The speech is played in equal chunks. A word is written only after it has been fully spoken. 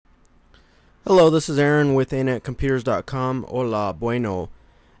Hello, this is Aaron with ANetComputers.com. Hola, bueno.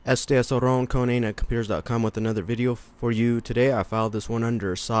 Este es Aaron con ANetComputers.com with another video for you. Today I filed this one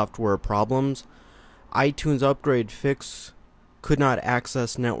under software problems. iTunes upgrade fix could not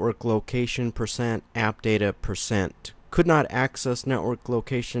access network location %app data %. Could not access network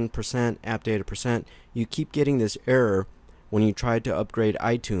location %app data %. You keep getting this error when you tried to upgrade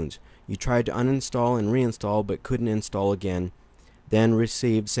iTunes. You tried to uninstall and reinstall but couldn't install again. Then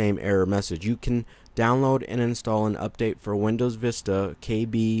received same error message. You can download and install an update for Windows Vista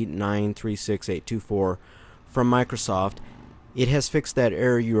KB936824 from Microsoft. It has fixed that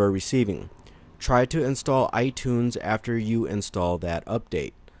error you are receiving. Try to install iTunes after you install that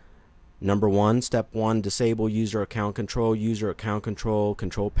update. Number 1, step 1, disable user account control,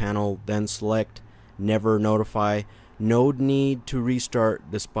 control panel, then select never notify. No need to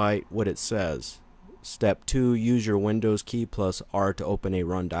restart despite what it says. Step 2, use your Windows key plus R to open a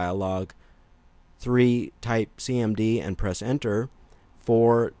run dialog. 3, type CMD and press enter.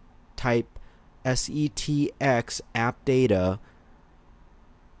 4, type SETX APPDATA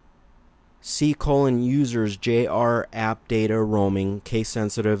C:users JR app data roaming case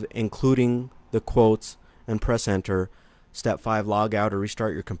sensitive including the quotes and press enter. Step 5, log out or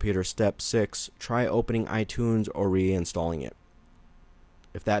restart your computer. Step 6, try opening iTunes or reinstalling it.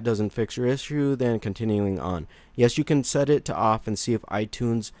 If that doesn't fix your issue, then continuing on. Yes, you can set it to off and see if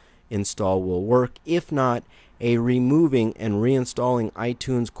iTunes install will work. If not, a removing and reinstalling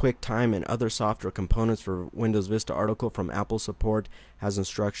iTunes, QuickTime, and other software components for Windows Vista article from Apple support has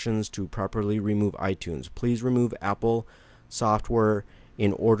instructions to properly remove iTunes. Please remove Apple software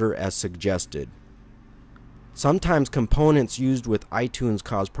in order as suggested. Sometimes components used with iTunes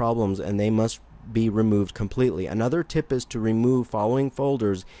cause problems and they must be removed completely. Another tip is to remove following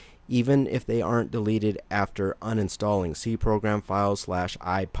folders even if they aren't deleted after uninstalling. See program files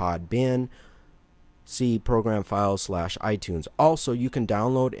 /iPod-bin, see program files /iTunes. Also, you can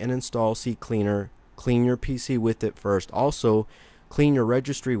download and install CCleaner. Clean your PC with it first. Also, clean your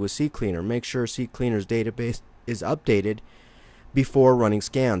registry with CCleaner. Make sure CCleaner's database is updated before running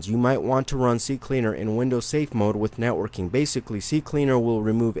scans. You might want to run CCleaner in Windows Safe mode with networking. Basically, CCleaner will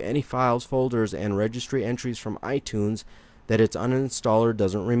remove any files, folders, and registry entries from iTunes that its uninstaller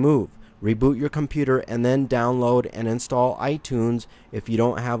doesn't remove. Reboot your computer and then download and install iTunes if you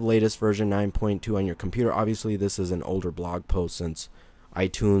don't have latest version 9.2 on your computer. Obviously, this is an older blog post since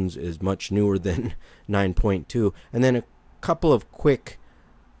iTunes is much newer than 9.2. And then a couple of quick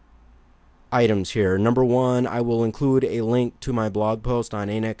items here. Number 1, I will include a link to my blog post on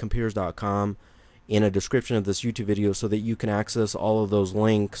ANetComputers.com in a description of this YouTube video so that you can access all of those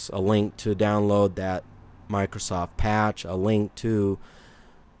links. A link to download that Microsoft patch, a link to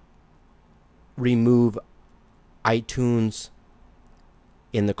remove iTunes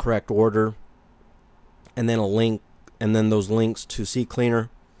in the correct order, and then a link, and then those links to CCleaner.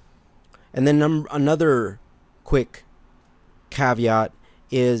 And then another quick caveat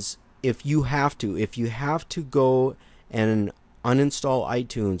is if you have to go and uninstall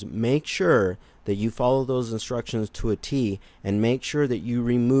iTunes, make sure that you follow those instructions to a T and make sure that you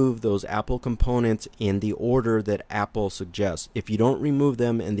remove those Apple components in the order that Apple suggests. If you don't remove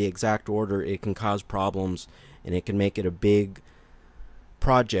them in the exact order, it can cause problems and it can make it a big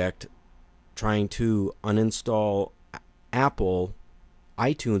project trying to uninstall Apple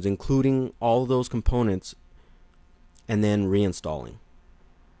iTunes, including all of those components, and then reinstalling.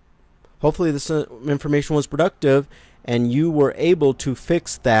 Hopefully this information was productive and you were able to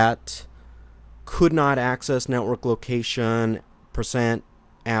fix that could not access network location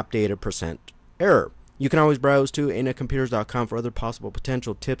 %app data % error. You can always browse to ANetComputers.com for other possible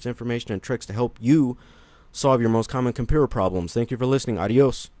potential tips, information, and tricks to help you solve your most common computer problems. Thank you for listening.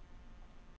 Adios.